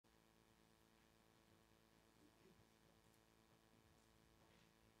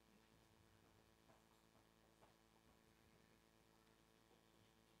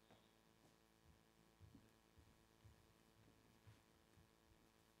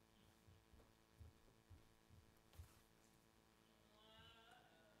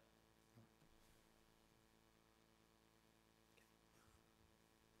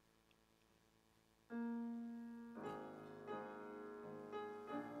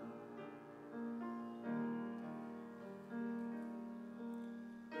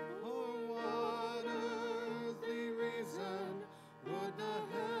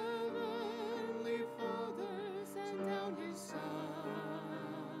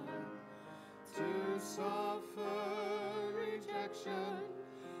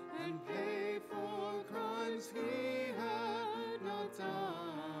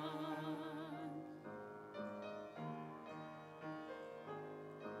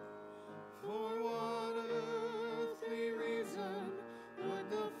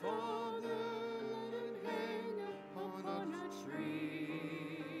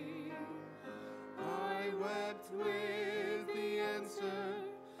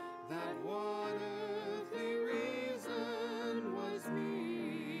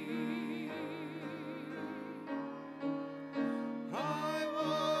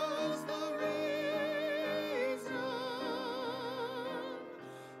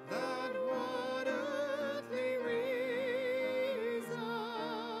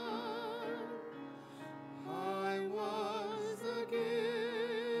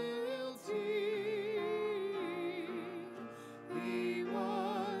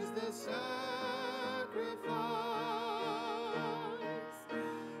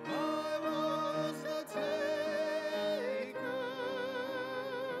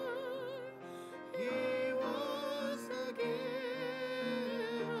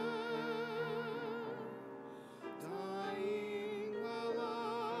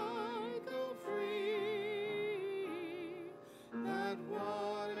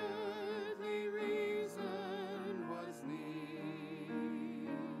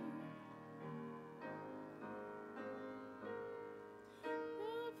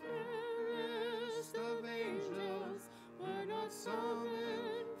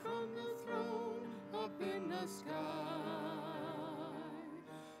the sky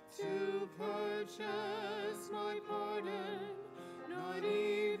to purchase my pardon. Not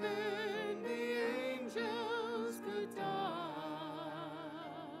even the angels could die.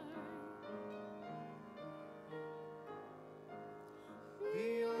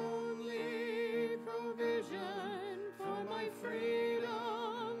 The only provision for my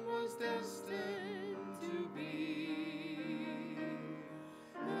freedom was destined to be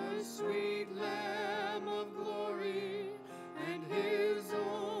the sweet Lamb of glory, and his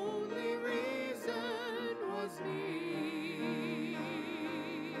only reason was me.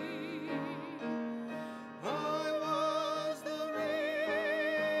 I was the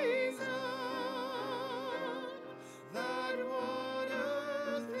reason that what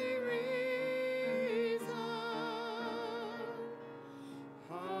earthly reason.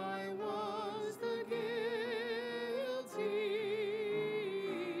 I was the guilty.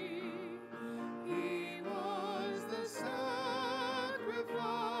 He was the sacrifice.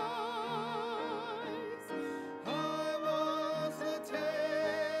 I was the taker.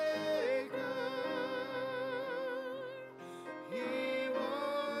 He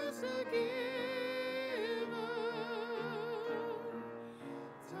was the giver.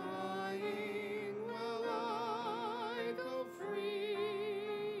 Dying while I go free,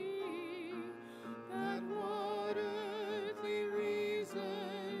 that what earthly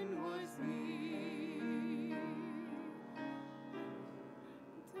reason was me.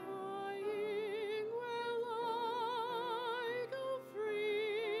 Dying while I go free,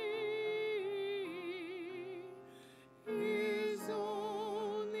 his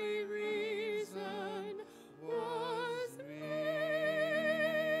only reason was me.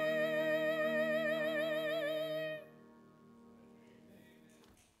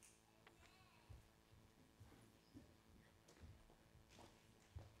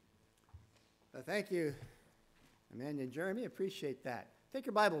 Thank you, Amanda and Jeremy. Appreciate that. Take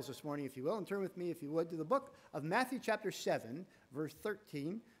your Bibles this morning, if you will, and turn with me, if you would, to the book of Matthew chapter 7, verse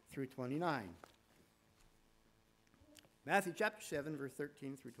 13 through 29. Matthew chapter 7, verse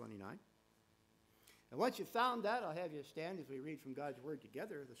 13 through 29. And once you've found that, I'll have you stand as we read from God's Word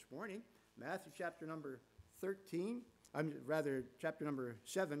together this morning. Matthew chapter number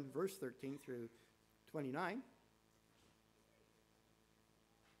 7, verse 13 through 29.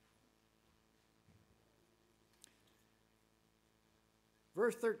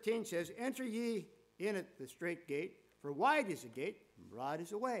 Verse 13 says, Enter ye in at the strait gate, for wide is the gate, and broad is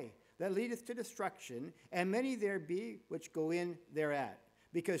the way, that leadeth to destruction, and many there be which go in thereat.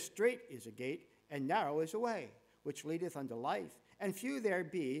 Because strait is the gate, and narrow is the way, which leadeth unto life, and few there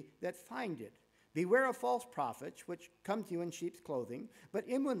be that find it. Beware of false prophets, which come to you in sheep's clothing, but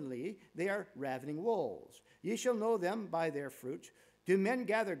inwardly they are ravening wolves. Ye shall know them by their fruits. Do men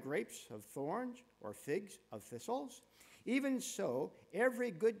gather grapes of thorns, or figs of thistles? Even so,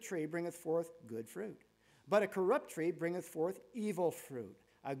 every good tree bringeth forth good fruit, but a corrupt tree bringeth forth evil fruit.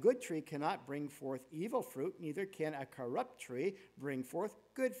 A good tree cannot bring forth evil fruit, neither can a corrupt tree bring forth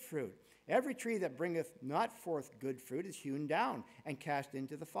good fruit. Every tree that bringeth not forth good fruit is hewn down and cast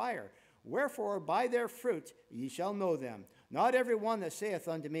into the fire. Wherefore by their fruits ye shall know them. Not every one that saith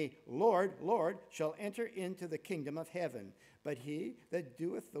unto me, Lord, Lord, shall enter into the kingdom of heaven, but he that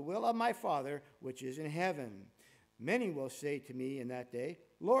doeth the will of my Father which is in heaven. Many will say to me in that day,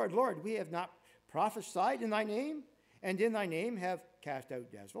 Lord, Lord, we have not prophesied in thy name, and in thy name have cast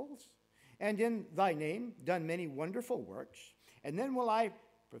out devils, and in thy name done many wonderful works. And then will I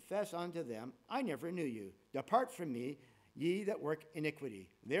profess unto them, I never knew you. Depart from me, ye that work iniquity.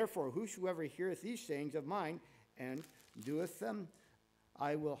 Therefore, whosoever heareth these sayings of mine and doeth them,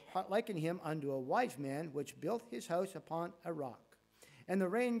 I will liken him unto a wise man which built his house upon a rock. And the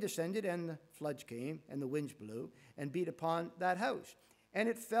rain descended, and the floods came, and the winds blew, and beat upon that house. And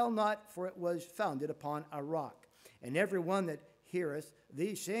it fell not, for it was founded upon a rock. And every one that heareth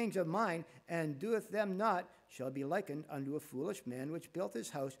these sayings of mine, and doeth them not, shall be likened unto a foolish man which built his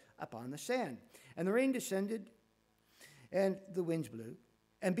house upon the sand. And the rain descended, and the winds blew,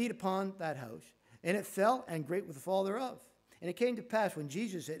 and beat upon that house. And it fell, and great was the fall thereof. And it came to pass, when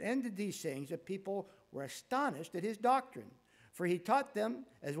Jesus had ended these sayings, that people were astonished at his doctrine. For he taught them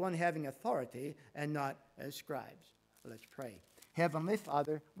as one having authority, and not as scribes. Let's pray. Heavenly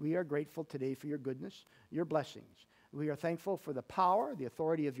Father, we are grateful today for your goodness, your blessings. We are thankful for the power, the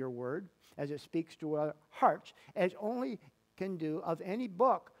authority of your word, as it speaks to our hearts, as only can do of any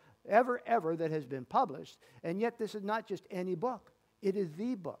book ever that has been published. And yet this is not just any book. It is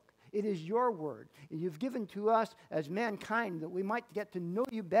the book. It is your word. You've given to us as mankind that we might get to know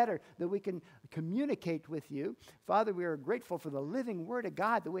you better, that we can communicate with you. Father, we are grateful for the living word of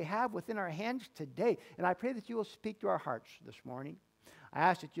God that we have within our hands today. And I pray that you will speak to our hearts this morning. I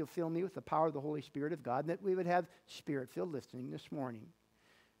ask that you'll fill me with the power of the Holy Spirit of God, and that we would have spirit-filled listening this morning.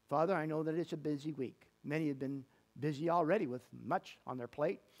 Father, I know that it's a busy week. Many have been busy already with much on their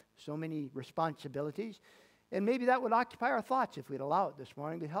plate, so many responsibilities. And maybe that would occupy our thoughts if we'd allow it this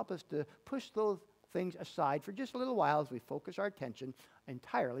morning to help us to push those things aside for just a little while as we focus our attention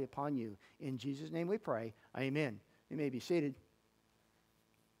entirely upon you. In Jesus' name we pray. Amen. You may be seated.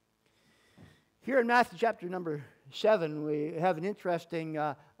 Here in Matthew chapter number 7, we have an interesting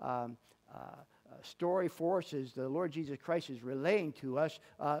story for us as the Lord Jesus Christ is relaying to us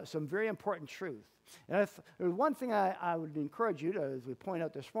some very important truth. And if there's one thing I would encourage you to, as we point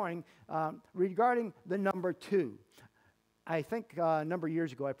out this morning, regarding the number 2. I think a number of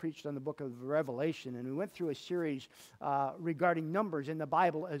years ago I preached on the book of Revelation, and we went through a series regarding numbers in the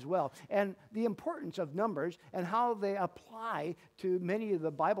Bible as well, and the importance of numbers and how they apply to many of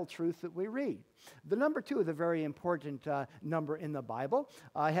the Bible truths that we read. The number 2 is a very important number in the Bible.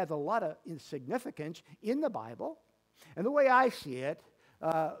 It has a lot of significance in the Bible, and the way I see it,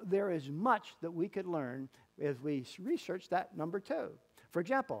 there is much that we could learn as we research that number 2. For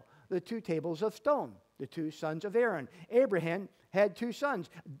example, the 2 tables of stone, the 2 sons of Aaron. Abraham had 2 sons.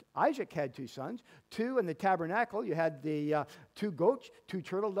 Isaac had 2 sons. 2 in the tabernacle, you had the 2 goats, 2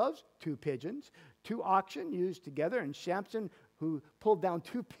 turtle doves, 2 pigeons, 2 oxen used together, and Samson, who pulled down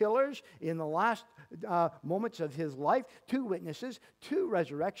 2 pillars in the last moments of his life, 2 witnesses, 2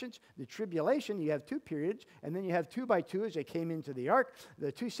 resurrections, the tribulation, you have 2 periods, and then you have 2 by 2 as they came into the ark,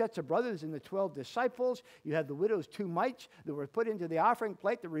 the 2 sets of brothers and the 12 disciples, you have the widow's 2 mites that were put into the offering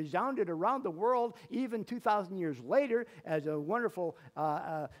plate that resounded around the world even 2,000 years later as a wonderful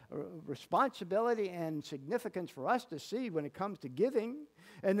responsibility and significance for us to see when it comes to giving.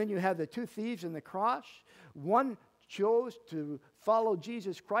 And then you have the 2 thieves in the cross. One chose to follow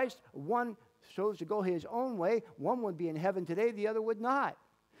Jesus Christ. One chose to go his own way. One would be in heaven today, the other would not.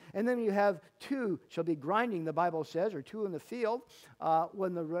 And then you have 2 shall be grinding, the Bible says, or 2 in the field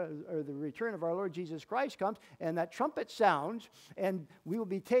when the return of our Lord Jesus Christ comes, and that trumpet sounds, and we will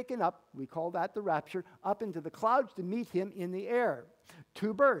be taken up, we call that the rapture, up into the clouds to meet him in the air.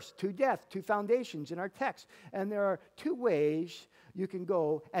 2 births, 2 deaths, 2 foundations in our text. And there are 2 ways you can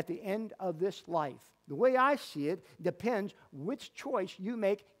go at the end of this life. The way I see it depends which choice you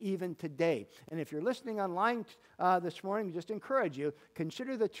make even today. And if you're listening online this morning, I just encourage you,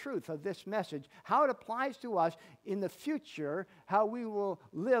 consider the truth of this message, how it applies to us in the future, how we will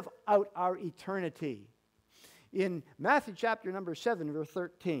live out our eternity. In Matthew chapter number 7, verse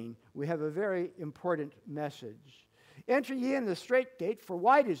 13, we have a very important message. Enter ye in the strait gate, for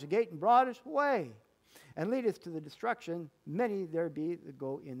wide is the gate and broad is the way, and leadeth to the destruction. Many there be that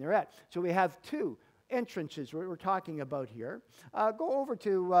go in thereat. So we have 2 entrances we're talking about here. Go over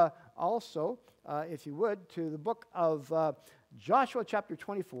to also, if you would, to the book of Joshua chapter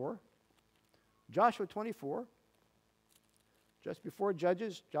 24. Joshua 24, just before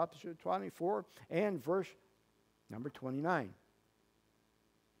Judges, Joshua 24, and verse number 29.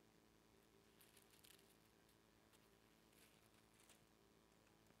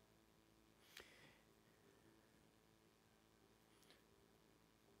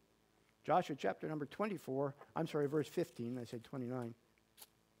 Joshua chapter number 24, verse 15, I said 29.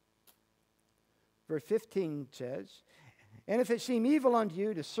 Verse 15 says, and if it seem evil unto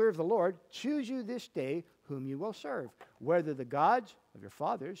you to serve the Lord, choose you this day whom you will serve, whether the gods of your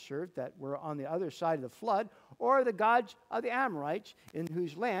fathers served that were on the other side of the flood, or the gods of the Amorites in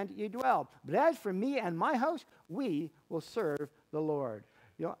whose land ye dwell. But as for me and my house, we will serve the Lord.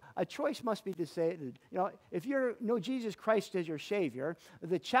 You know, a choice must be decided. You know, if you know Jesus Christ as your Savior,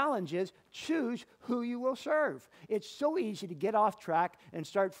 the challenge is choose who you will serve. It's so easy to get off track and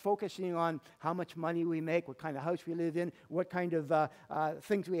start focusing on how much money we make, what kind of house we live in, what kind of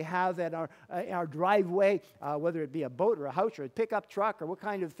things we have at our driveway, whether it be a boat or a house or a pickup truck, or what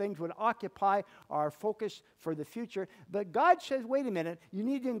kind of things would occupy our focus for the future. But God says, wait a minute, you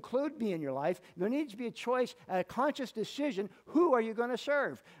need to include me in your life. There needs to be a choice, a conscious decision. Who are you going to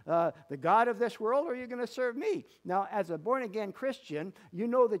serve? The God of this world, or are you going to serve me? Now, as a born-again Christian, you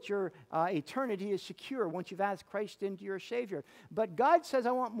know that your eternity is secure once you've asked Christ into your Savior. But God says,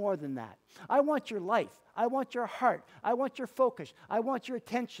 I want more than that. I want your life. I want your heart. I want your focus. I want your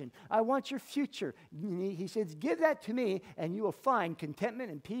attention. I want your future. He says, give that to me, and you will find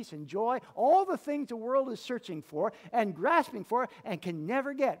contentment and peace and joy, all the things the world is searching for and grasping for and can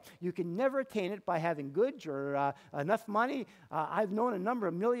never get. You can never attain it by having goods or enough money. I've known a number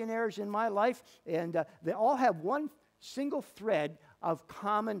of millionaires in my life, and they all have one single thread of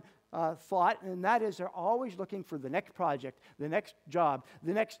common thought, and that is they're always looking for the next project, the next job,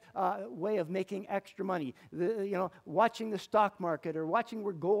 the next way of making extra money, watching the stock market or watching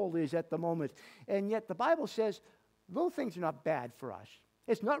where gold is at the moment. And yet the Bible says those things are not bad for us.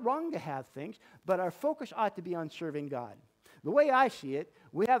 It's not wrong to have things, but our focus ought to be on serving God. The way I see it,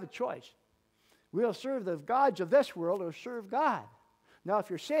 we have a choice. We'll serve the gods of this world or serve God. Now,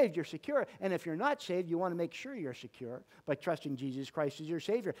 if you're saved, you're secure. And if you're not saved, you want to make sure you're secure by trusting Jesus Christ as your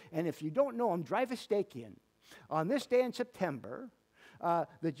Savior. And if you don't know Him, drive a stake in. On this day in September,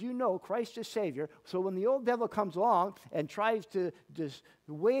 that you know Christ is Savior. So when the old devil comes along and tries to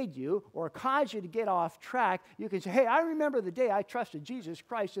dissuade you or cause you to get off track, you can say, hey, I remember the day I trusted Jesus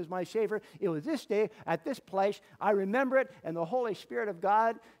Christ as my Savior. It was this day at this place. I remember it, and the Holy Spirit of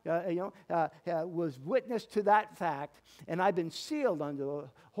God was witness to that fact. And I've been sealed under the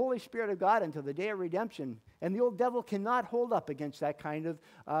Holy Spirit of God until the day of redemption. And the old devil cannot hold up against that kind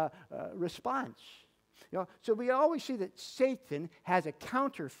of response. So we always see that Satan has a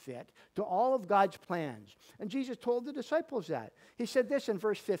counterfeit to all of God's plans. And Jesus told the disciples that. He said this in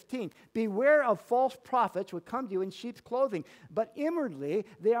verse 15, beware of false prophets who come to you in sheep's clothing, but inwardly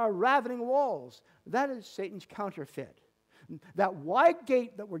they are ravening wolves. That is Satan's counterfeit. That wide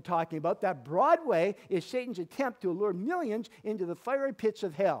gate that we're talking about, that broad way, is Satan's attempt to lure millions into the fiery pits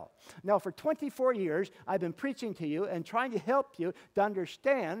of hell. Now, for 24 years, I've been preaching to you and trying to help you to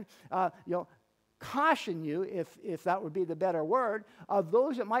understand, caution you, if that would be the better word, of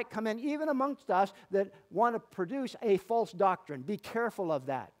those that might come in, even amongst us, that want to produce a false doctrine. Be careful of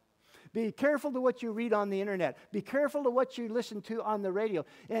that. Be careful to what you read on the internet. Be careful to what you listen to on the radio.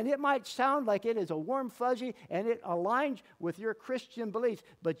 And it might sound like it is a warm fuzzy and it aligns with your Christian beliefs,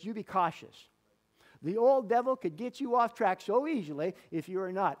 but you be cautious. The old devil could get you off track so easily if you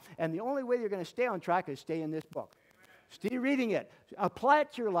are not. And the only way you're going to stay on track is stay in this book. Stay reading it. Apply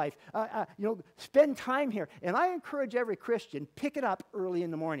it to your life. Spend time here. And I encourage every Christian, pick it up early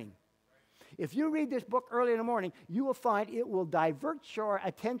in the morning. If you read this book early in the morning, you will find it will divert your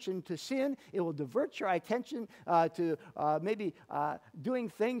attention to sin. It will divert your attention to maybe doing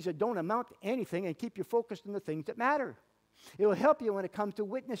things that don't amount to anything and keep you focused on the things that matter. It will help you when it comes to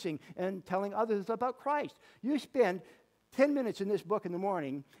witnessing and telling others about Christ. You spend 10 minutes in this book in the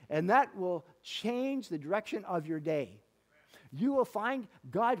morning, and that will change the direction of your day. You will find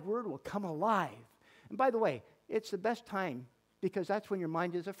God's Word will come alive. And by the way, it's the best time because that's when your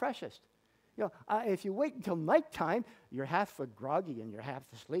mind is the freshest. If you wait until nighttime, you're half groggy and you're half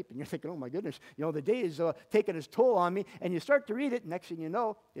asleep, and you're thinking, oh my goodness, the day is taking its toll on me, and you start to read it, next thing you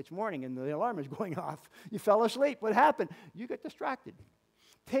know, it's morning and the alarm is going off. You fell asleep. What happened? You get distracted.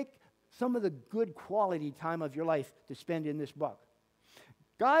 Take some of the good quality time of your life to spend in this book.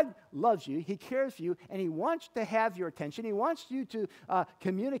 God loves you, He cares for you, and He wants to have your attention. He wants you to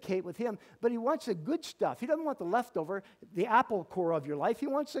communicate with Him, but He wants the good stuff. He doesn't want the leftover, the apple core of your life. He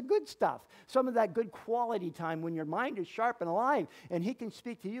wants the good stuff, some of that good quality time when your mind is sharp and alive, and He can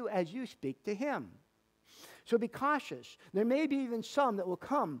speak to you as you speak to Him. So be cautious. There may be even some that will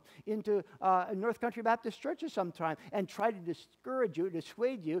come into North Country Baptist churches sometime and try to discourage you,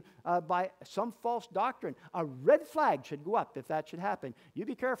 dissuade you by some false doctrine. A red flag should go up if that should happen. You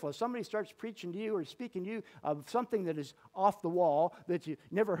be careful. If somebody starts preaching to you or speaking to you of something that is off the wall that you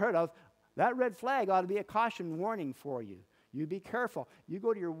never heard of, that red flag ought to be a caution warning for you. You be careful. You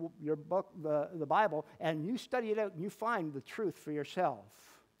go to your book, the Bible, and you study it out and you find the truth for yourself.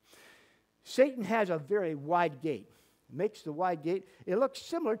 Satan has a very wide gate. Makes the wide gate. It looks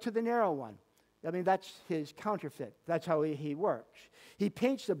similar to the narrow one. I mean, that's his counterfeit. That's how he works. He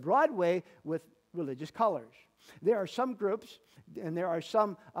paints the broad way with religious colors. There are some groups and there are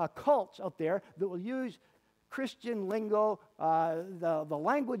some cults out there that will use Christian lingo, the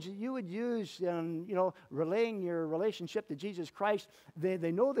language that you would use in, relaying your relationship to Jesus Christ.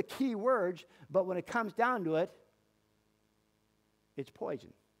 They know the key words, but when it comes down to it, it's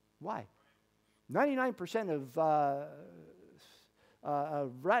poison. Why? 99%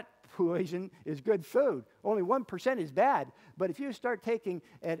 of rat poison is good food. Only 1% is bad. But if you start taking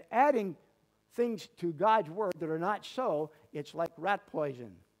and adding things to God's Word that are not so, it's like rat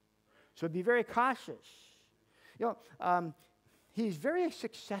poison. So be very cautious. he's very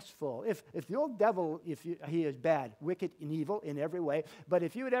successful. If the old devil, he is bad, wicked and evil in every way, but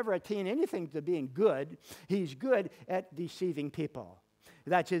if you would ever attain anything to being good, he's good at deceiving people.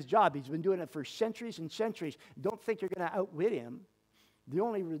 That's his job. He's been doing it for centuries and centuries. Don't think you're going to outwit him. The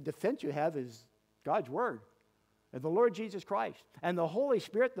only defense you have is God's word, and the Lord Jesus Christ, and the Holy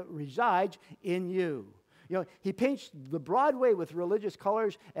Spirit that resides in you. You know, he paints the broad way with religious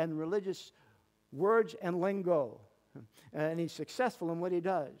colors and religious words and lingo. And he's successful in what he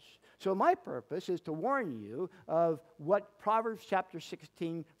does. So my purpose is to warn you of what Proverbs chapter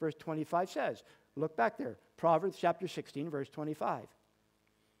 16, verse 25 says. Look back there. Proverbs chapter 16, verse 25.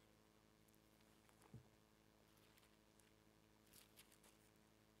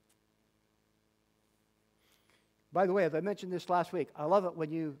 By the way, as I mentioned this last week, I love it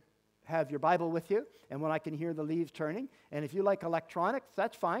when you have your Bible with you and when I can hear the leaves turning. And if you like electronics,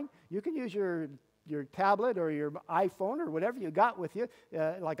 that's fine. You can use your tablet or your iPhone or whatever you got with you,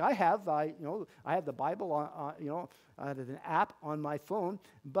 like I have. I have the Bible on as an app on my phone.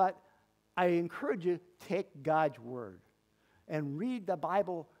 But I encourage you, take God's word and read the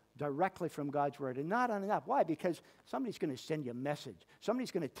Bible directly from God's word and not on an app. Why? Because somebody's going to send you a message. Somebody's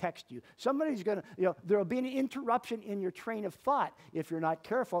going to text you. Somebody's going to, there will be an interruption in your train of thought if you're not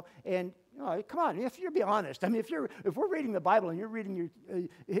careful. And come on, if you're being honest, I mean, if we're reading the Bible and you're reading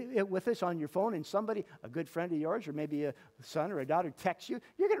it with us on your phone, and somebody, a good friend of yours, or maybe a son or a daughter, texts you,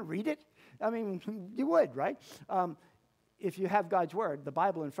 you're going to read it. I mean, you would, right? If you have God's word, the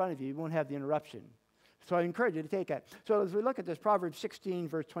Bible in front of you, you won't have the interruption. So I encourage you to take that. So as we look at this, Proverbs 16,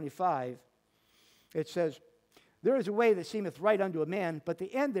 verse 25, it says, "There is a way that seemeth right unto a man, but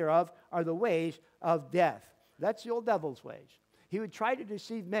the end thereof are the ways of death." That's the old devil's ways. He would try to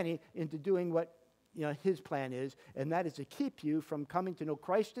deceive many into doing what his plan is, and that is to keep you from coming to know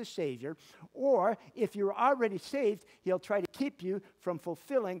Christ as Savior. Or if you're already saved, he'll try to keep you from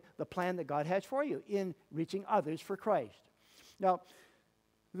fulfilling the plan that God has for you in reaching others for Christ. Now,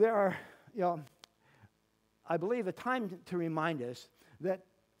 there are, I believe, a time to remind us that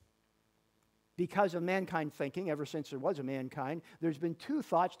because of mankind thinking, ever since there was a mankind, there's been two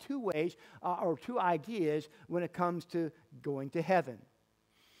thoughts, two ways, or two ideas when it comes to going to heaven.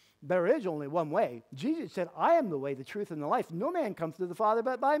 There is only one way. Jesus said, "I am the way, the truth, and the life. No man comes to the Father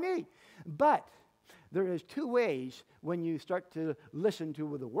but by me." But there is two ways when you start to listen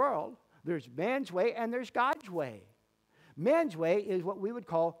to the world. There's man's way and there's God's way. Man's way is what we would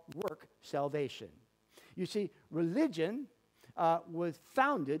call work salvation. You see, religion was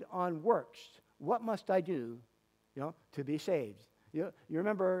founded on works. What must I do, to be saved? You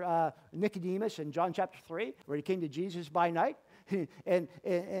remember Nicodemus in John chapter 3, where he came to Jesus by night?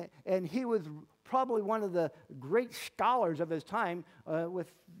 and he was probably one of the great scholars of his time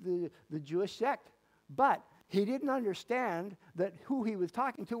with the Jewish sect. But he didn't understand that who he was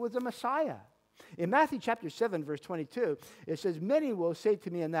talking to was the Messiah. In Matthew chapter 7, verse 22, it says, "Many will say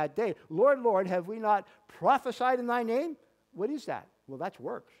to me in that day, Lord, Lord, have we not prophesied in thy name?" What is that? Well, that's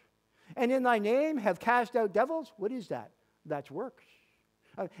works. "And in thy name have cast out devils?" What is that? That's works.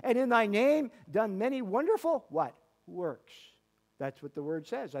 "And in thy name done many wonderful," what? Works. That's what the word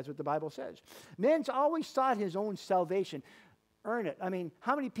says. That's what the Bible says. Man's always sought his own salvation. Earn it. I mean,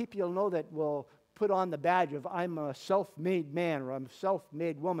 how many people you'll know that will put on the badge of "I'm a self-made man" or "I'm a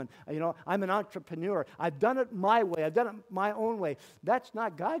self-made woman"? "I'm an entrepreneur. I've done it my way. I've done it my own way." That's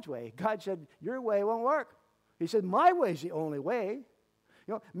not God's way. God said, "Your way won't work." He said, "My way is the only way."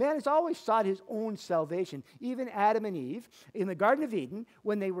 Man has always sought his own salvation. Even Adam and Eve in the Garden of Eden,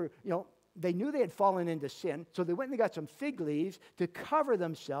 when they were, they knew they had fallen into sin, so they went and they got some fig leaves to cover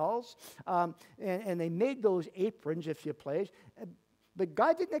themselves, and they made those aprons, if you please. But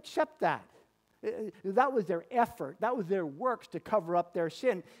God didn't accept that. That was their effort. That was their works to cover up their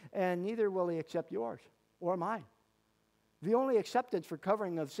sin, and neither will he accept yours or mine. The only acceptance for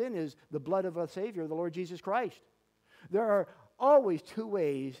covering of sin is the blood of a Savior, the Lord Jesus Christ. There are always two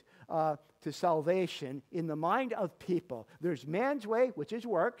ways to salvation in the mind of people. There's man's way, which is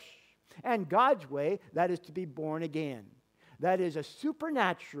works, and God's way, that is to be born again. That is a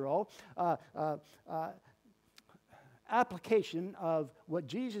supernatural application of what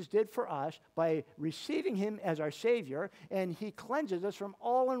Jesus did for us by receiving him as our Savior, and he cleanses us from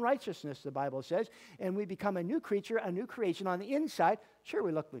all unrighteousness, the Bible says, and we become a new creature, a new creation on the inside. Sure,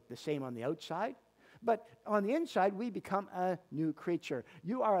 we look like the same on the outside, But on the inside, we become a new creature.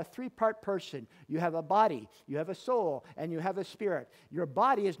 You are a three-part person. You have a body, you have a soul, and you have a spirit. Your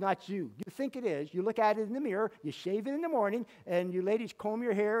body is not you. You think it is. You look at it in the mirror, you shave it in the morning, and you ladies comb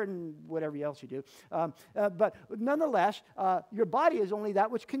your hair and whatever else you do. But nonetheless, your body is only that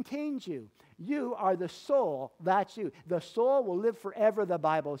which contains you. You are the soul. That's you. The soul will live forever, the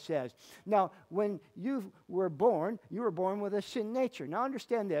Bible says. Now, when you were born with a sin nature. Now,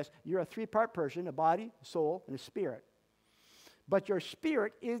 understand this. You're a three-part person, a body, a soul, and a spirit. But your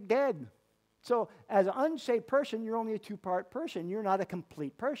spirit is dead. So, as an unsaved person, you're only a two-part person. You're not a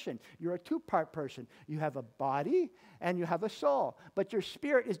complete person. You're a two-part person. You have a body and you have a soul. But your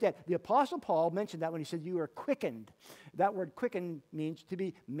spirit is dead. The Apostle Paul mentioned that when he said you are quickened. That word quickened means to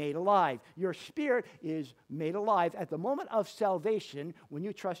be made alive. Your spirit is made alive at the moment of salvation when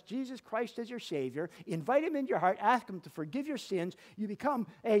you trust Jesus Christ as your Savior, invite Him into your heart, ask Him to forgive your sins, you become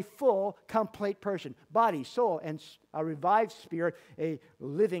a full, complete person. Body, soul, and a revived spirit, a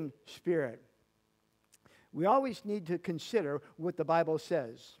living spirit. We always need to consider what the Bible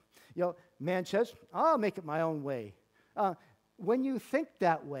says. You know, man says, I'll make it my own way. When you think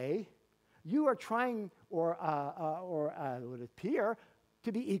that way, you are trying, or would appear,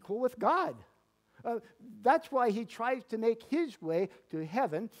 to be equal with God. That's why he tries to make his way to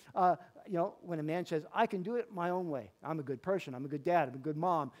heaven. When a man says, I can do it my own way. I'm a good person. I'm a good dad. I'm a good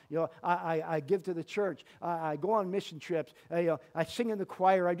mom. I give to the church. I go on mission trips. I sing in the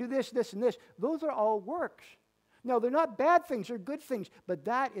choir. I do this, this, and this. Those are all works. No, they're not bad things. They're good things. But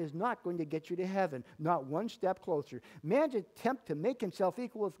that is not going to get you to heaven. Not one step closer. Man's attempt to make himself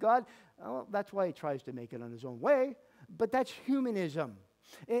equal with God, well, that's why he tries to make it on his own way. But that's humanism.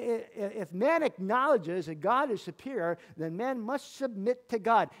 If man acknowledges that God is superior, then man must submit to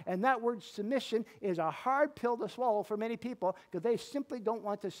God. And that word submission is a hard pill to swallow for many people because they simply don't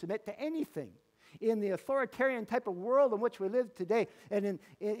want to submit to anything. In the authoritarian type of world in which we live today, and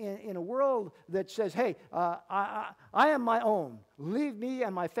in a world that says, hey, I am my own. Leave me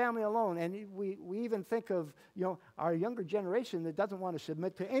and my family alone. And we even think of our younger generation that doesn't want to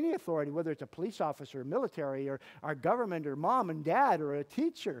submit to any authority, whether it's a police officer, military, or our government, or mom and dad, or a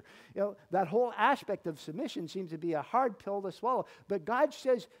teacher. That whole aspect of submission seems to be a hard pill to swallow. But God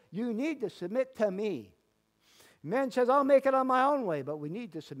says, you need to submit to me. Man says, I'll make it on my own way, but we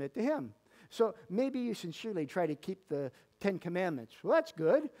need to submit to Him. So maybe you sincerely try to keep the 10 Commandments. Well, that's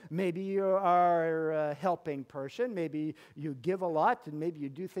good. Maybe you are a helping person. Maybe you give a lot, and maybe you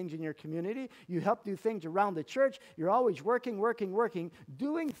do things in your community. You help do things around the church. You're always working,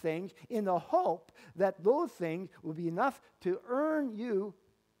 doing things in the hope that those things will be enough to earn you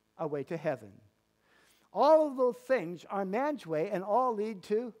a way to heaven. All of those things are man's way, and all lead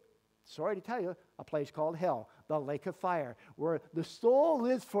to, sorry to tell you, a place called hell, the lake of fire, where the soul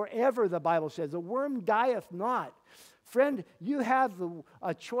lives forever, the Bible says. The worm dieth not. Friend, you have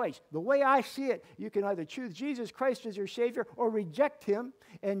a choice. The way I see it, you can either choose Jesus Christ as your Savior or reject Him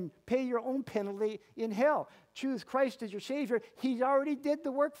and pay your own penalty in hell. Choose Christ as your Savior. He's already did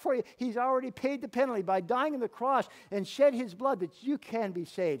the work for you. He's already paid the penalty by dying on the cross and shed His blood that you can be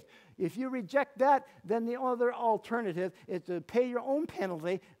saved. If you reject that, then the other alternative is to pay your own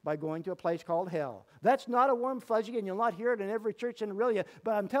penalty by going to a place called hell. That's not a warm fuzzy, and you'll not hear it in every church in Orillia,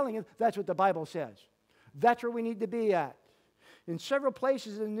 but I'm telling you, that's what the Bible says. That's where we need to be at. In several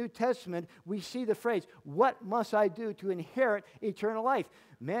places in the New Testament, we see the phrase, what must I do to inherit eternal life?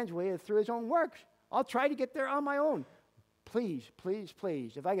 Man's way is through his own works. I'll try to get there on my own. Please, please,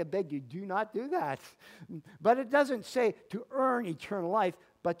 please, if I could beg you, do not do that. But it doesn't say to earn eternal life,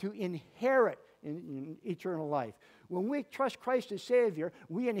 but to inherit in eternal life. When we trust Christ as Savior,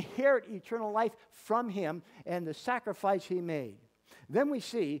 we inherit eternal life from Him and the sacrifice He made. Then we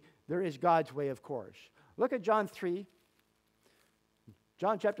see there is God's way, of course. Look at John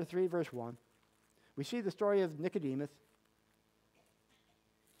chapter 3, verse 1. We see the story of Nicodemus.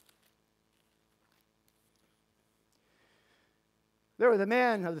 There was a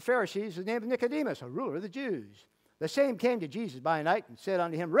man of the Pharisees, his name was Nicodemus, a ruler of the Jews. The same came to Jesus by night and said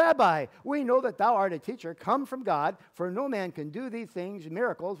unto him, Rabbi, we know that thou art a teacher come from God, for no man can do these things,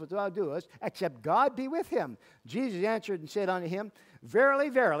 miracles, which thou doest, except God be with him. Jesus answered and said unto him, Verily,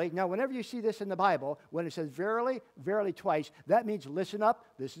 verily. Now, whenever you see this in the Bible, when it says verily, verily twice, that means listen up.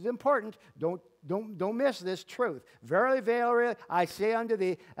 This is important. Don't miss this truth. Verily, verily, I say unto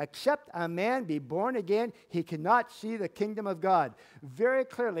thee, except a man be born again, he cannot see the kingdom of God. Very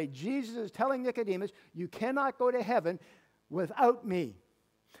clearly, Jesus is telling Nicodemus, you cannot go to heaven without me.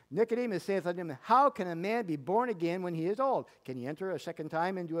 Nicodemus saith unto him, How can a man be born again when he is old? Can he enter a second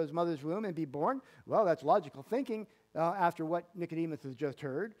time into his mother's womb and be born? Well, that's logical thinking. after what Nicodemus has just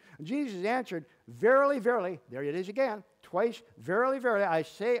heard. Jesus answered, verily, verily, there it is again, twice, verily, verily, I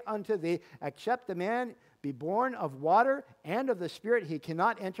say unto thee, except a man be born of water and of the Spirit, he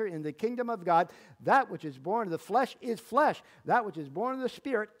cannot enter in the kingdom of God. That which is born of the flesh is flesh. That which is born of the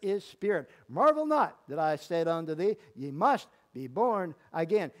Spirit is spirit. Marvel not that I said unto thee, ye must be born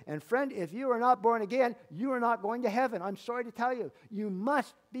again. And friend, if you are not born again, you are not going to heaven. I'm sorry to tell you. You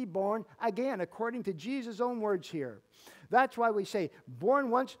must be born again, according to Jesus' own words here. That's why we say,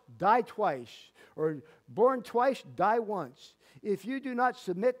 born once, die twice. Or born twice, die once. If you do not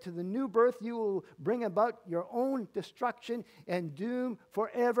submit to the new birth, you will bring about your own destruction and doom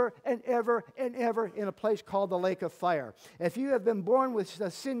forever and ever and ever in a place called the lake of fire. If you have been born with a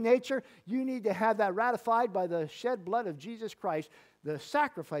sin nature, you need to have that ratified by the shed blood of Jesus Christ, the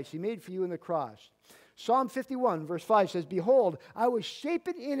sacrifice he made for you on the cross. Psalm 51, verse 5 says, behold, I was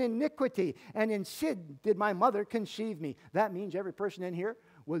shapen in iniquity, and in sin did my mother conceive me. That means every person in here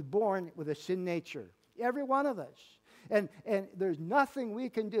was born with a sin nature. Every one of us. And there's nothing we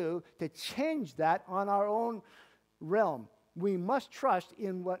can do to change that on our own realm. We must trust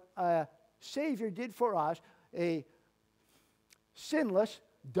in what a Savior did for us, a sinless,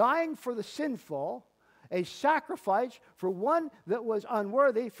 dying for the sinful, a sacrifice for one that was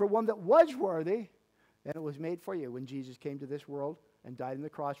unworthy, for one that was worthy, and it was made for you when Jesus came to this world and died on the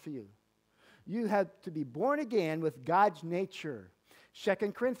cross for you. You have to be born again with God's nature. 2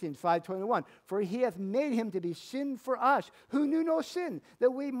 Corinthians 5:21, for he hath made him to be sin for us, who knew no sin,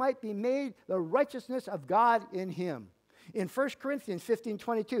 that we might be made the righteousness of God in him. In 1 Corinthians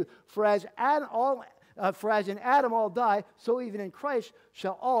 15:22, for as in Adam all die, so even in Christ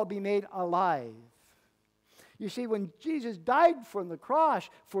shall all be made alive. You see, when Jesus died from the cross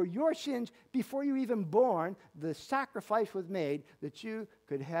for your sins, before you were even born, the sacrifice was made that you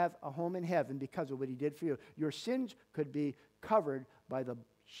could have a home in heaven because of what he did for you. Your sins could be covered by the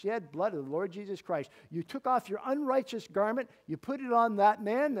shed blood of the Lord Jesus Christ. You took off your unrighteous garment, you put it on that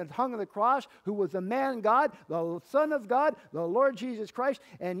man that hung on the cross, who was the man God, the Son of God, the Lord Jesus Christ,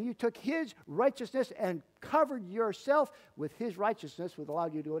 and you took his righteousness and covered yourself with his righteousness, which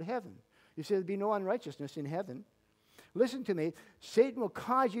allowed you to go to heaven. You say there'd be no unrighteousness in heaven. Listen to me. Satan will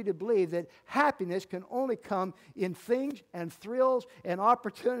cause you to believe that happiness can only come in things and thrills and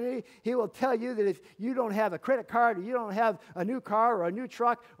opportunity. He will tell you that if you don't have a credit card, or you don't have a new car or a new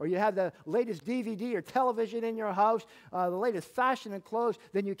truck, or you have the latest DVD or television in your house, the latest fashion and clothes,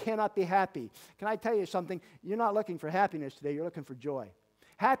 then you cannot be happy. Can I tell you something? You're not looking for happiness today. You're looking for joy.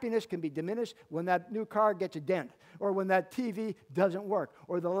 Happiness can be diminished when that new car gets a dent, or when that TV doesn't work,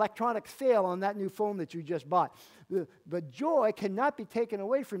 or the electronics fail on that new phone that you just bought. The joy cannot be taken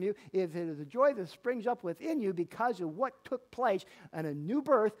away from you if it is a joy that springs up within you because of what took place, and a new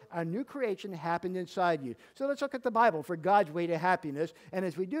birth, a new creation happened inside you. So let's look at the Bible for God's way to happiness. And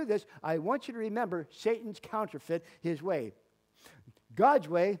as we do this, I want you to remember Satan's counterfeit, his way. God's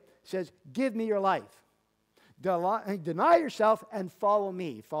way says, give me your life. Deny yourself and follow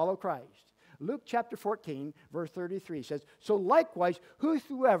me. Follow Christ. Luke chapter 14, verse 33 says, so likewise,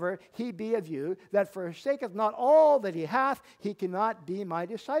 whosoever he be of you, that forsaketh not all that he hath, he cannot be my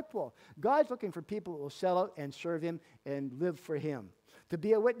disciple. God's looking for people who will sell out and serve him and live for him, to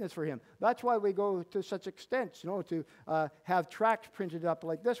be a witness for him. That's why we go to such extents, to have tracts printed up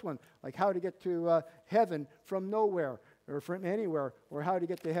like this one, like how to get to heaven from nowhere, or from anywhere, or how to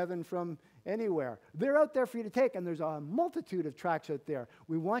get to heaven from anywhere. They're out there for you to take, and there's a multitude of tracts out there.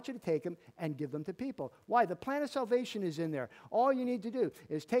 We want you to take them and give them to people. Why? The plan of salvation is in there. All you need to do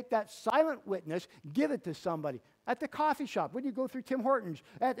is take that silent witness, give it to somebody. At the coffee shop, when you go through Tim Hortons,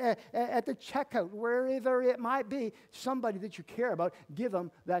 at the checkout, wherever it might be, somebody that you care about, give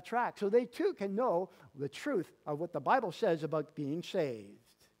them that tract, so they too can know the truth of what the Bible says about being saved.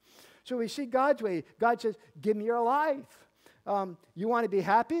 So we see God's way. God says, give me your life. You want to be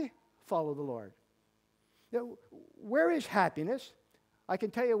happy? Follow the Lord. Now, where is happiness? I can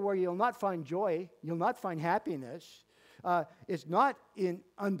tell you where you'll not find joy. You'll not find happiness. It's not in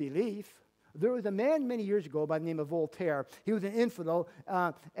unbelief. There was a man many years ago by the name of Voltaire. He was an infidel,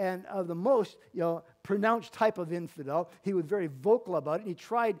 and of the most pronounced type of infidel. He was very vocal about it. He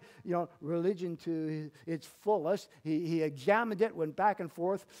tried religion to its fullest. He examined it, went back and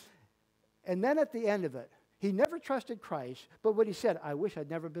forth. And then at the end of it, he never trusted Christ, but what he said, I wish I'd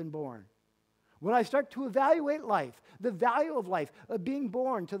never been born. When I start to evaluate life, the value of life, of being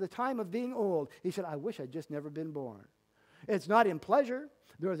born to the time of being old, he said, I wish I'd just never been born. It's not in pleasure.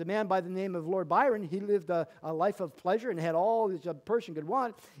 There was a man by the name of Lord Byron. He lived a life of pleasure and had all that a person could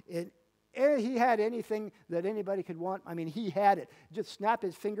want. he had anything that anybody could want. I mean, he had it. Just snap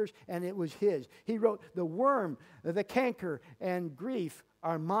his fingers and it was his. He wrote, the worm, the canker, and grief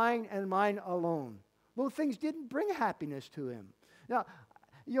are mine and mine alone. Those things didn't bring happiness to him. Now,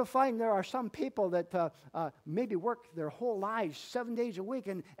 you'll find there are some people that maybe work their whole lives 7 days a week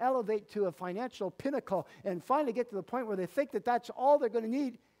and elevate to a financial pinnacle and finally get to the point where they think that that's all they're going to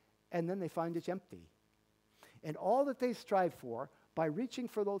need, and then they find it's empty. And all that they strive for by reaching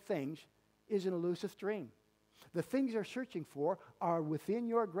for those things is an elusive dream. The things they're searching for are within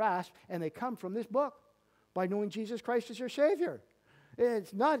your grasp, and they come from this book by knowing Jesus Christ as your Savior.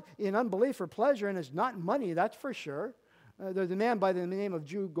 It's not in unbelief or pleasure, and it's not money, that's for sure. There's a man by the name of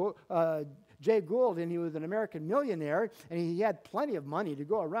Jay Gould, and he was an American millionaire, and he had plenty of money to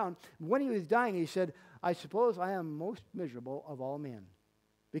go around. When he was dying, he said, I suppose I am most miserable of all men,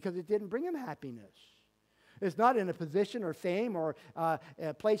 because it didn't bring him happiness. It's not in a position or fame or a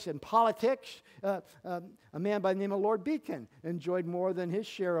place in politics. A man by the name of Lord Beacon enjoyed more than his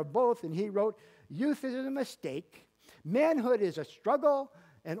share of both, and he wrote, youth is a mistake, manhood is a struggle,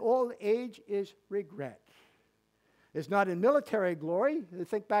 and old age is regret. It's not in military glory.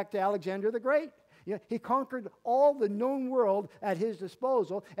 Think back to Alexander the Great. You know, he conquered all the known world at his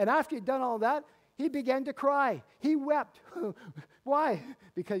disposal, and after he'd done all that, he began to cry. He wept. Why?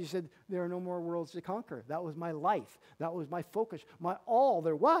 Because he said, there are no more worlds to conquer. That was my life. That was my focus, my all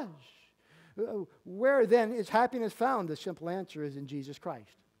there was. Where then is happiness found? The simple answer is in Jesus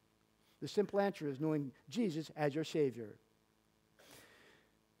Christ. The simple answer is knowing Jesus as your Savior.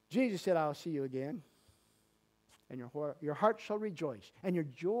 Jesus said, I'll see you again, and your heart shall rejoice, and your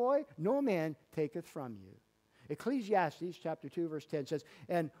joy no man taketh from you. Ecclesiastes chapter 2 verse 10 says,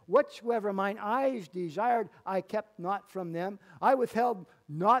 and whatsoever mine eyes desired, I kept not from them. I withheld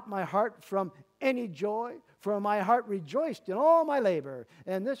not my heart from any joy, for my heart rejoiced in all my labor,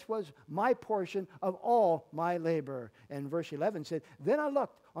 and this was my portion of all my labor. And verse 11 said, then I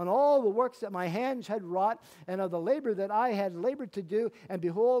looked on all the works that my hands had wrought, and of the labor that I had labored to do, and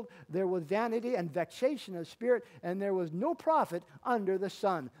behold, there was vanity and vexation of spirit, and there was no profit under the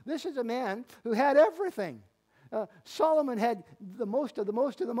sun. This is a man who had everything. Solomon had the most of the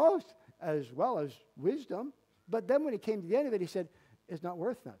most of the most, as well as wisdom. But then when he came to the end of it, he said, it's not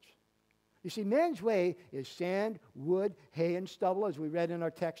worth much. You see, man's way is sand, wood, hay, and stubble, as we read in our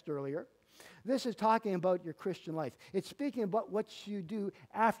text earlier. This is talking about your Christian life. It's speaking about what you do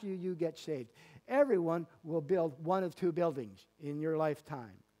after you get saved. Everyone will build one of two buildings in your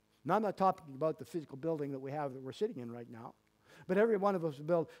lifetime. Now, I'm not talking about the physical building that we have that we're sitting in right now. But every one of us will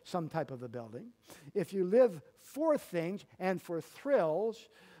build some type of a building. If you live for things and for thrills,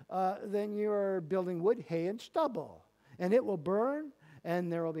 then you're building wood, hay, and stubble. And it will burn,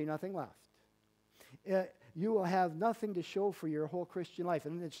 and there will be nothing left. You will have nothing to show for your whole Christian life.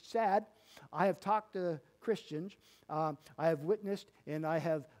 And it's sad. I have talked to Christians. I have witnessed, and I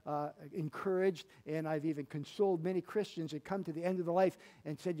have encouraged, and I've even consoled many Christians that come to the end of their life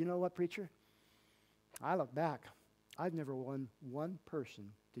and said, you know what, preacher? I look back. I've never won one person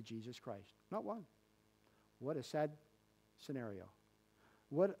to Jesus Christ. Not one. What a sad scenario.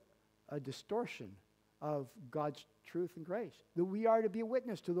 What a distortion of God's truth and grace. That we are to be a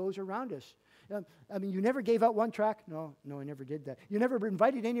witness to those around us. I mean, you never gave out one tract? No, I never did that. You never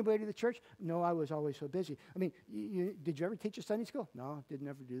invited anybody to the church? No, I was always so busy. I mean, did you ever teach a Sunday school? No, did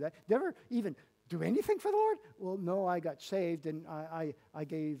never do that. Did you ever even do anything for the Lord? Well, no, I got saved, and I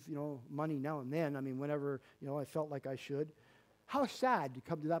gave, money now and then. I mean, whenever, I felt like I should. How sad to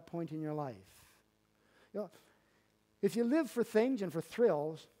come to that point in your life. If you live for things and for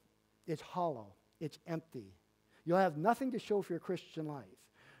thrills, it's hollow. It's empty. You'll have nothing to show for your Christian life.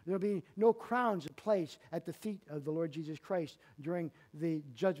 There'll be no crowns placed at the feet of the Lord Jesus Christ during the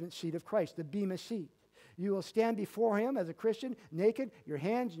judgment seat of Christ, the bema seat. You will stand before him as a Christian, naked, your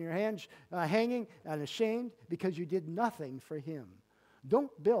hands hanging and ashamed because you did nothing for him.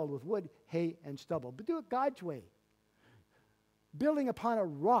 Don't build with wood, hay, and stubble, but do it God's way. Building upon a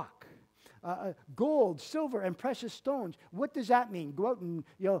rock, gold, silver, and precious stones. What does that mean? Go out and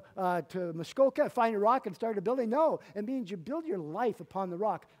to Muskoka, find a rock, and start a building? No, it means you build your life upon the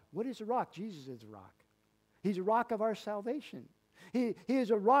rock. What is a rock? Jesus is a rock. He's a rock of our salvation. He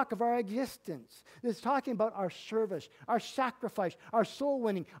is a rock of our existence. It's talking about our service, our sacrifice, our soul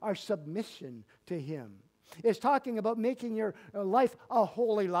winning, our submission to him. It's talking about making your life a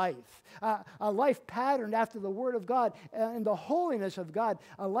holy life, a life patterned after the Word of God and the holiness of God,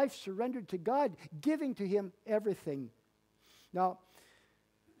 a life surrendered to God, giving to him everything. Now,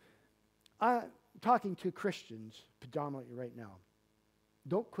 I'm talking to Christians predominantly right now.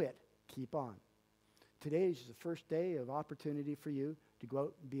 Don't quit. Keep on. Today is the first day of opportunity for you to go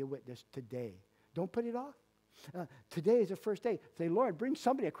out and be a witness today. Don't put it off. Today is the first day. Say, Lord, bring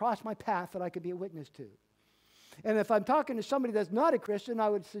somebody across my path that I could be a witness to. And if I'm talking to somebody that's not a Christian, I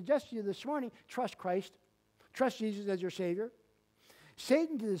would suggest to you this morning, trust Christ. Trust Jesus as your Savior.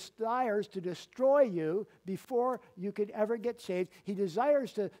 Satan desires to destroy you before you could ever get saved. He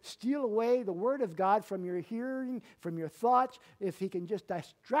desires to steal away the Word of God from your hearing, from your thoughts. If he can just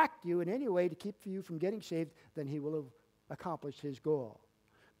distract you in any way to keep you from getting saved, then he will have accomplished his goal.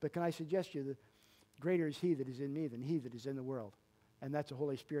 But can I suggest to you that greater is he that is in me than he that is in the world. And that's the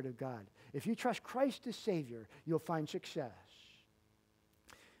Holy Spirit of God. If you trust Christ as Savior, you'll find success.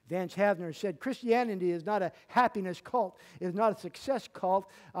 Vance Havner said, Christianity is not a happiness cult. It is not a success cult.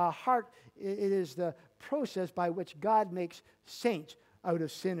 It is the process by which God makes saints out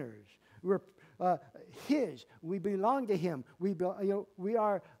of sinners. We're His. We belong to Him. We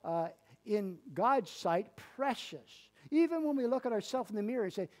are, in God's sight, precious. Even when we look at ourselves in the mirror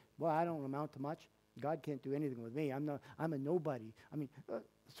and say, well, I don't amount to much. God can't do anything with me. I'm a nobody. I mean,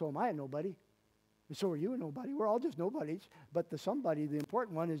 so am I a nobody. And so are you a nobody. We're all just nobodies. But the somebody, the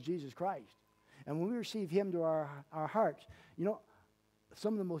important one, is Jesus Christ. And when we receive Him to our hearts,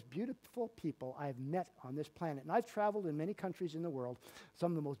 some of the most beautiful people I've met on this planet, and I've traveled in many countries in the world,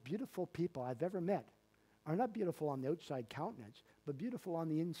 some of the most beautiful people I've ever met are not beautiful on the outside countenance, but beautiful on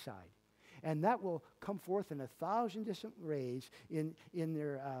the inside. And that will come forth in 1,000 different ways in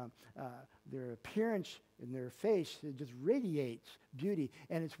their appearance, in their face. It just radiates beauty.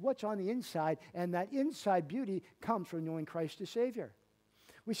 And it's what's on the inside, and that inside beauty comes from knowing Christ as Savior.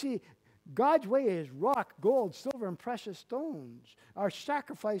 We see God's way is rock, gold, silver, and precious stones are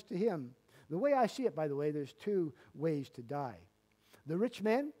sacrificed to Him. The way I see it, by the way, there's two ways to die. The rich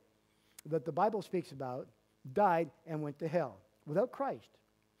man that the Bible speaks about died and went to hell without Christ.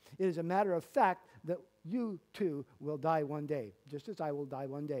 It is a matter of fact that you too will die one day, just as I will die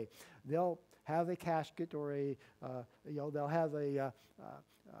one day. They'll have a casket or they'll have a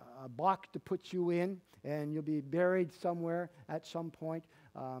box to put you in, and you'll be buried somewhere at some point.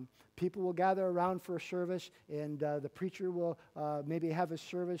 People will gather around for a service, and the preacher will maybe have a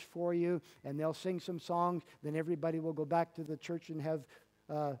service for you, and they'll sing some songs. Then everybody will go back to the church and have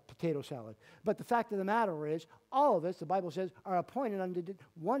potato salad. But the fact of the matter is, all of us, the Bible says, are appointed unto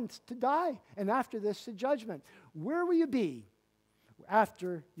once to die, and after this, the judgment. Where will you be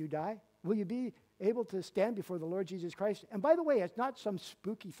after you die? Will you be able to stand before the Lord Jesus Christ? And by the way, it's not some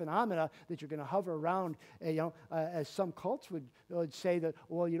spooky phenomena that you're going to hover around, as some cults would say that,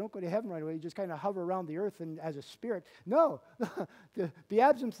 well, you don't go to heaven right away, you just kind of hover around the earth and as a spirit. No, to be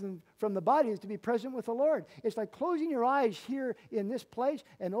absent from the body is to be present with the Lord. It's like closing your eyes here in this place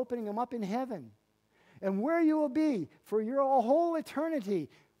and opening them up in heaven. And where you will be for your whole eternity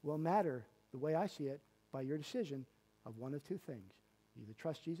will matter, the way I see it, by your decision of one of two things. Either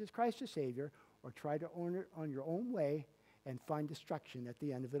trust Jesus Christ as Savior, or try to own it on your own way and find destruction at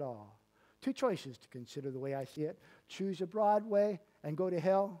the end of it all. Two choices to consider the way I see it. Choose a broad way and go to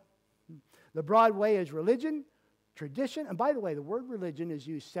hell. The broad way is religion, tradition. And by the way, the word religion is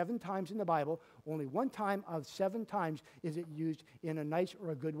used 7 times in the Bible. Only 1 time of 7 times is it used in a nice or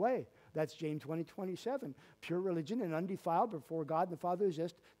a good way. That's James 20:27. Pure religion and undefiled before God and the Father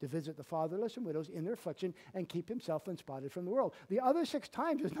exist, to visit the fatherless and widows in their affliction and keep himself unspotted from the world. The other 6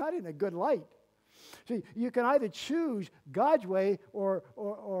 times is not in a good light. See, you can either choose God's way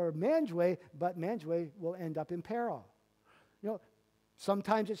or man's way, but man's way will end up in peril.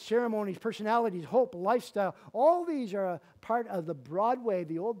 Sometimes it's ceremonies, personalities, hope, lifestyle. All these are a part of the broad way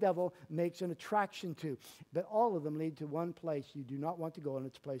the old devil makes an attraction to. But all of them lead to one place you do not want to go, and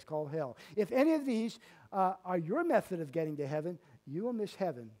it's a place called hell. If any of these are your method of getting to heaven, you will miss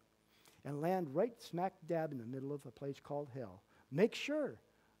heaven and land right smack dab in the middle of a place called hell. Make sure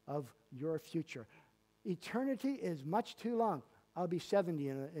of your future. Eternity is much too long. I'll be 70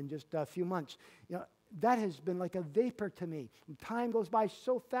 in just a few months. That has been like a vapor to me. Time goes by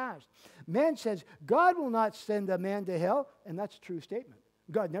so fast. Man says God will not send a man to hell, and that's a true statement.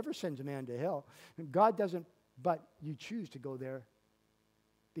 God never sends a man to hell. God doesn't, but you choose to go there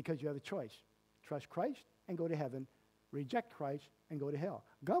because you have a choice. Trust Christ and go to heaven. Reject Christ and go to hell.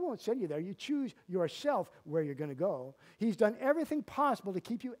 God won't send you there. You choose yourself where you're going to go. He's done everything possible to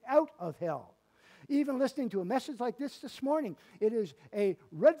keep you out of hell. Even listening to a message like this morning, it is a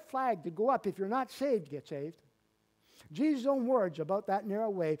red flag to go up. If you're not saved, get saved. Jesus' own words about that narrow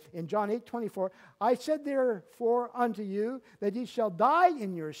way in John 8:24, I said therefore unto you that ye shall die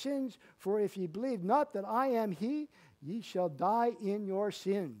in your sins, for if ye believe not that I am he, ye shall die in your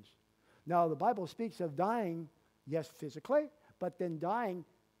sins. Now the Bible speaks of dying, yes, physically, but then dying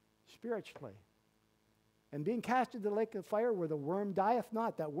spiritually. and being cast into the lake of fire where the worm dieth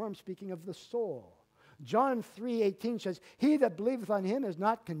not. That worm speaking of the soul. John 3:18 says, he that believeth on him is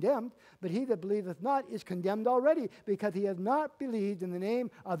not condemned, but he that believeth not is condemned already, because he hath not believed in the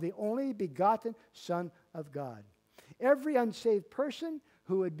name of the only begotten Son of God. Every unsaved person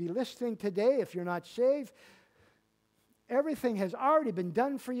who would be listening today, if you're not saved, everything has already been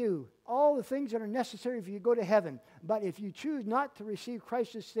done for you. All the things that are necessary for you to go to heaven. But if you choose not to receive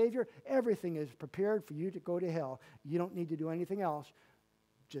Christ as Savior, everything is prepared for you to go to hell. You don't need to do anything else.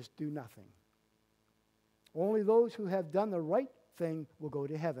 Just do nothing. Only those who have done the right thing will go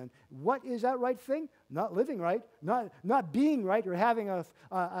to heaven. What is that right thing? Not living right, not being right, or having a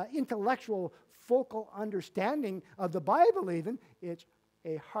intellectual focal understanding of the Bible even. It's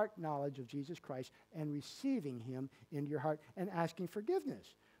a heart knowledge of Jesus Christ and receiving him into your heart and asking forgiveness.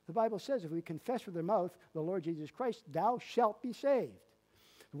 The Bible says if we confess with our mouth the Lord Jesus Christ, thou shalt be saved.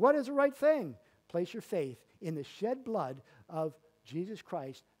 What is the right thing? Place your faith in the shed blood of Jesus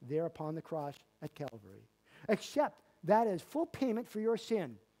Christ there upon the cross at Calvary. Accept that as full payment for your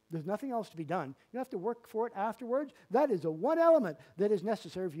sin. There's nothing else to be done. You don't have to work for it afterwards. That is the one element that is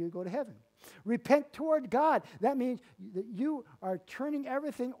necessary for you to go to heaven. Repent toward God. That means that you are turning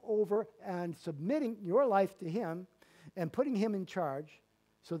everything over and submitting your life to him and putting him in charge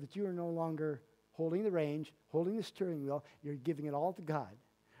so that you are no longer holding the reins, holding the steering wheel. You're giving it all to God.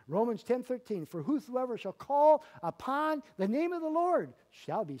 Romans 10:13, for whosoever shall call upon the name of the Lord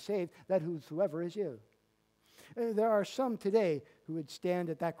shall be saved. That whosoever is you. There are some today who would stand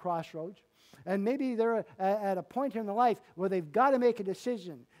at that crossroads, and maybe they're at a point in their life where they've got to make a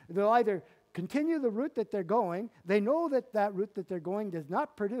decision. They'll either continue the route that they're going. They know that that route that they're going does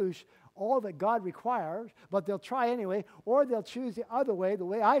not produce all that God requires, but they'll try anyway, or they'll choose the other way, the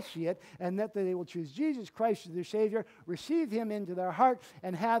way I see it, and that they will choose Jesus Christ as their Savior, receive him into their heart,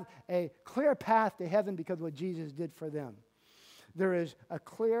 and have a clear path to heaven because of what Jesus did for them. There is a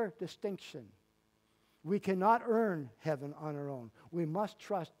clear distinction. We cannot earn heaven on our own. We must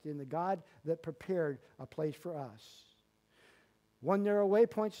trust in the God that prepared a place for us. One narrow way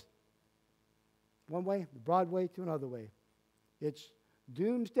points one way, the broad way to another way. It's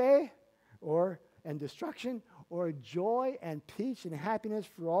doomsday and destruction, or joy and peace and happiness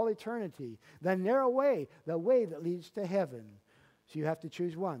for all eternity. The narrow way, the way that leads to heaven. So you have to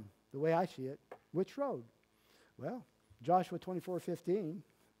choose one. The way I see it, which road? Well, Joshua 24:15.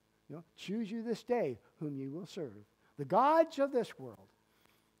 Choose you this day whom you will serve, the gods of this world,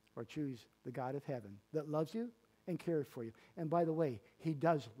 or choose the God of heaven that loves you and cares for you. And by the way, he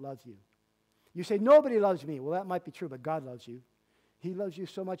does love you. You say, nobody loves me. Well, that might be true, but God loves you. He loves you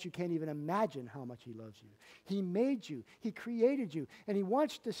so much you can't even imagine how much he loves you. He made you. He created you. And he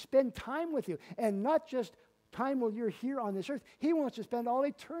wants to spend time with you. And not just time while you're here on this earth. He wants to spend all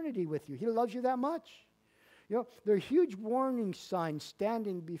eternity with you. He loves you that much. There are huge warning signs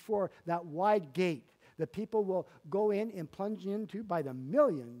standing before that wide gate that people will go in and plunge into by the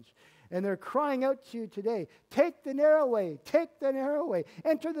millions. And they're crying out to you today, take the narrow way, take the narrow way,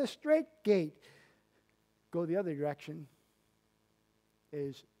 enter the straight gate. Go the other direction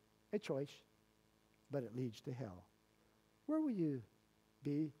is a choice, but it leads to hell. Where will you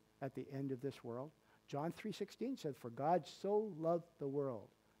be at the end of this world? John 3:16 says, for God so loved the world.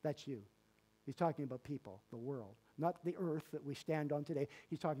 That's you. He's talking about people, the world. Not the earth that we stand on today.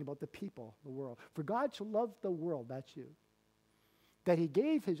 He's talking about the people, the world. For God so loved the world, that's you, that he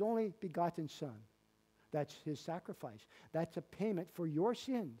gave his only begotten Son. That's his sacrifice. That's a payment for your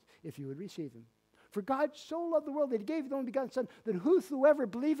sins if you would receive him. For God so loved the world that he gave his only begotten Son, that whosoever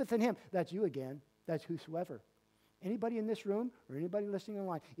believeth in him, that's you again, that's whosoever. Anybody in this room or anybody listening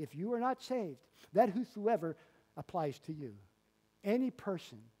online, if you are not saved, that whosoever applies to you. Any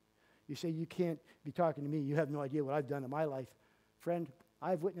person. You say, you can't be talking to me. You have no idea what I've done in my life. Friend,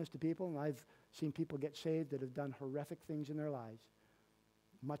 I've witnessed to people, and I've seen people get saved that have done horrific things in their lives.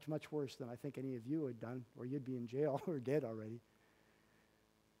 Much, much worse than I think any of you had done, or you'd be in jail or dead already.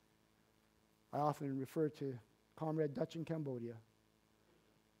 I often refer to Comrade Dutch in Cambodia,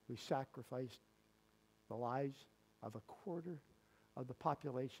 who sacrificed the lives of a quarter of the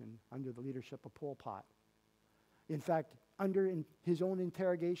population under the leadership of Pol Pot. In fact, in his own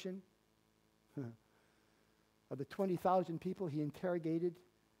interrogation, of the 20,000 people he interrogated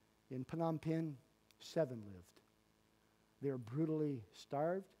in Phnom Penh, 7 lived. They were brutally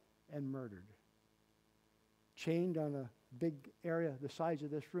starved and murdered. Chained on a big area the size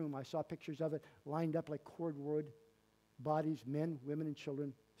of this room. I saw pictures of it lined up like cordwood. Bodies, men, women, and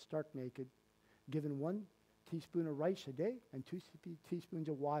children, stark naked. Given 1 teaspoon of rice a day and 2 teaspoons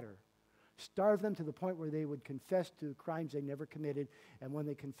of water. Starve them to the point where they would confess to crimes they never committed, and when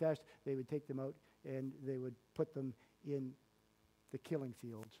they confessed, they would take them out and they would put them in the killing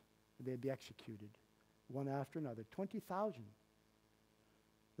fields. They'd be executed, one after another. 20,000.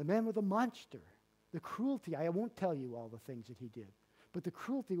 The man was a monster. The cruelty, I won't tell you all the things that he did, but the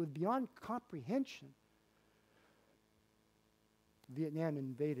cruelty was beyond comprehension. Vietnam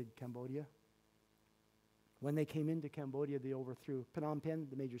invaded Cambodia. When they came into Cambodia, they overthrew Phnom Penh,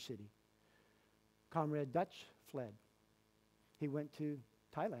 the major city. Comrade Dutch fled. He went to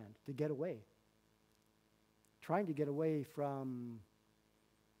Thailand to get away, trying to get away from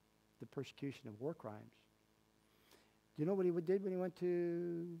the persecution of war crimes. Do you know what he did when he went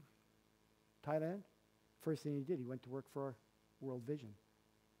to Thailand? First thing he did, he went to work for World Vision.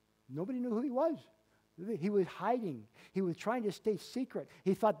 Nobody knew who he was. He was hiding. He was trying to stay secret.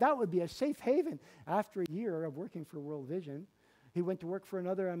 He thought that would be a safe haven. After a year of working for World Vision, he went to work for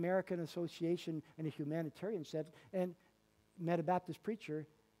another American association and a humanitarian set, and met a Baptist preacher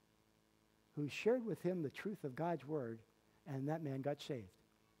who shared with him the truth of God's word, and that man got saved.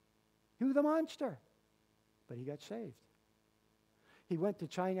 He was a monster, but he got saved. He went to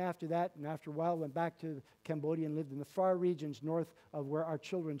China after that, and after a while went back to Cambodia and lived in the far regions north of where our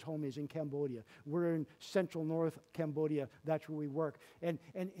children's home is in Cambodia. We're in central north Cambodia. That's where we work. And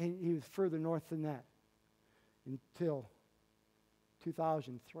he was further north than that until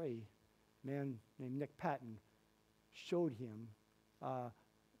 2003. A man named Nick Patton showed him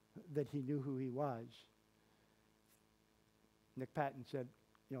that he knew who he was. Nick Patton said,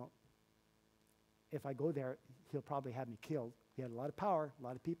 you know, if I go there, he'll probably have me killed. He had a lot of power, a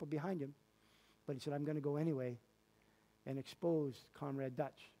lot of people behind him. But he said, I'm going to go anyway, and expose Comrade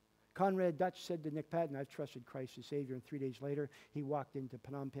Dutch. Comrade Dutch said to Nick Patton, I've trusted Christ as Savior. And 3 days later, he walked into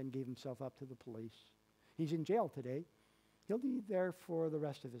Phnom Penh, gave himself up to the police. He's in jail today. He'll be there for the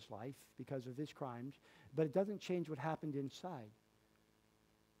rest of his life because of his crimes. But it doesn't change what happened inside.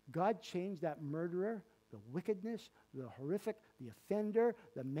 God changed that murderer, the wickedness, the horrific, the offender,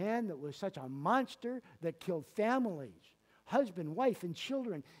 the man that was such a monster that killed families, husband, wife, and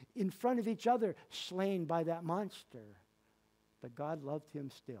children in front of each other, slain by that monster. But God loved him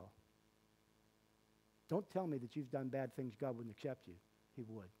still. Don't tell me that you've done bad things, God wouldn't accept you. He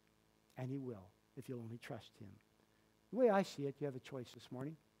would. And he will, if you'll only trust him. The way I see it, you have a choice this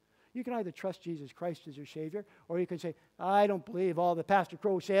morning. You can either trust Jesus Christ as your Savior, or you can say, I don't believe all that Pastor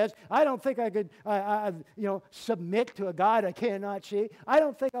Crow says. I don't think I could submit to a God I cannot see. I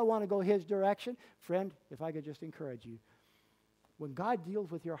don't think I want to go his direction. Friend, if I could just encourage you, when God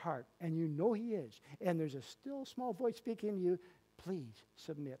deals with your heart, and you know he is, and there's a still small voice speaking to you, please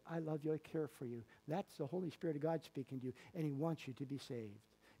submit. I love you. I care for you. That's the Holy Spirit of God speaking to you, and he wants you to be saved.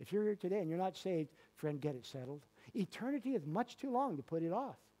 If you're here today and you're not saved, friend, get it settled. Eternity is much too long to put it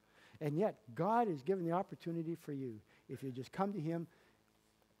off. And yet, God has given the opportunity for you. If you just come to him,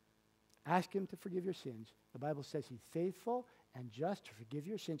 ask him to forgive your sins. The Bible says he's faithful and just to forgive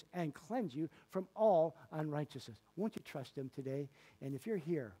your sins and cleanse you from all unrighteousness. Won't you trust him today? And if you're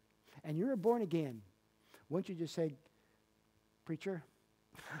here and you're born again, won't you just say, preacher,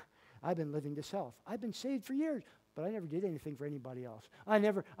 I've been living to self. I've been saved for years, but I never did anything for anybody else. I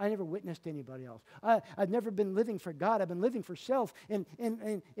never witnessed anybody else. I've never been living for God. I've been living for self, and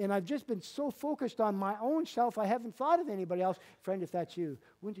I've just been so focused on my own self, I haven't thought of anybody else. Friend, if that's you,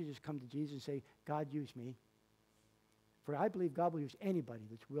 wouldn't you just come to Jesus and say, God, use me? For I believe God will use anybody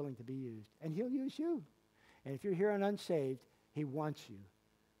that's willing to be used, and he'll use you. And if you're here and unsaved, he wants you.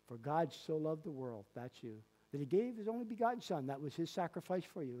 For God so loved the world, that's you, that he gave his only begotten Son. That was his sacrifice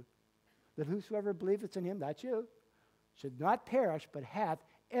for you. That whosoever believeth in him, that's you, should not perish, but have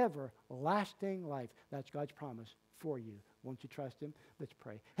everlasting life. That's God's promise for you. Won't you trust him? Let's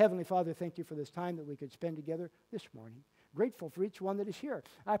pray. Heavenly Father, thank you for this time that we could spend together this morning. Grateful for each one that is here.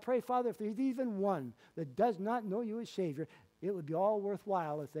 I pray, Father, if there's even one that does not know you as Savior, it would be all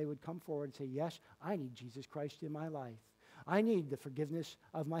worthwhile if they would come forward and say, yes, I need Jesus Christ in my life. I need the forgiveness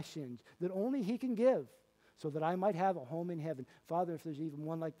of my sins that only he can give, so that I might have a home in heaven. Father, if there's even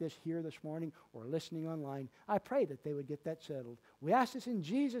one like this here this morning or listening online, I pray that they would get that settled. We ask this in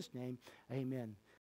Jesus' name. Amen.